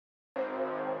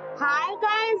Hi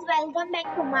guys, welcome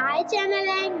back to my channel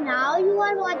and now you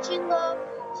are watching a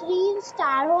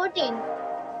 3-star hotel.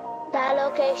 The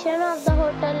location of the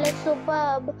hotel is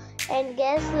superb and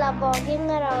guests love walking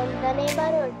around the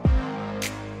neighborhood.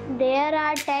 There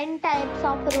are 10 types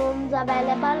of rooms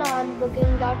available on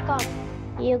booking.com.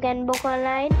 You can book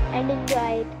online and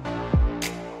enjoy it.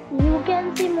 You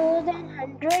can see more than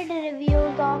 100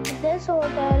 reviews of this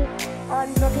hotel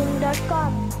on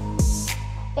booking.com.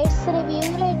 Its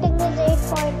review rating is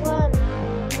 8.1,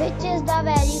 which is the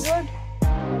very good.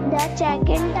 The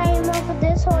check-in time of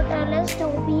this hotel is 2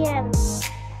 p.m.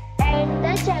 and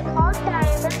the check-out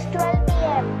time is 12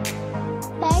 p.m.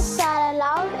 Pets are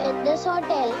allowed in this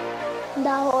hotel.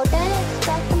 The hotel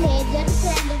accepts major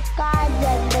credit cards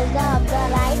and reserves the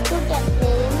right to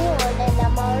temporarily hold an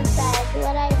amount prior to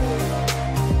arrival.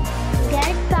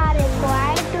 Guests are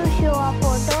required to show a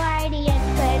photo ID and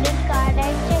credit card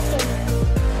at check-in.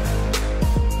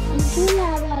 If you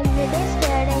have already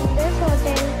stayed in this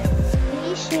hotel,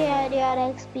 please share your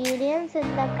experience in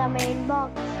the comment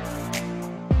box.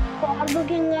 For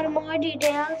booking or more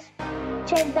details,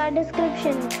 check the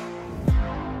description.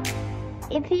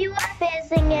 If you are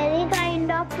facing any kind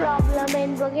of problem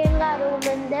in booking a room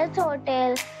in this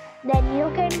hotel, then you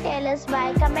can tell us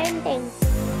by commenting.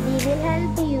 We will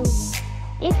help you.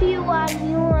 If you are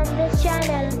new on this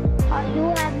channel or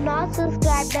you have not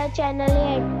subscribed our channel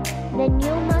yet, then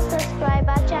you must subscribe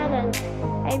our channel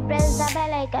and press the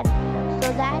bell icon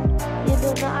so that you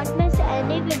do not miss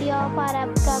any video of our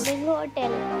upcoming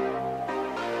hotel.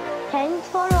 Thanks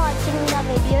for watching the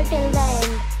video till the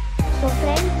end. So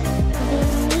friends, we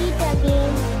meet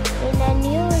again in a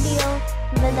new video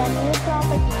with a new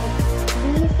property.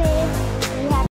 Be safe.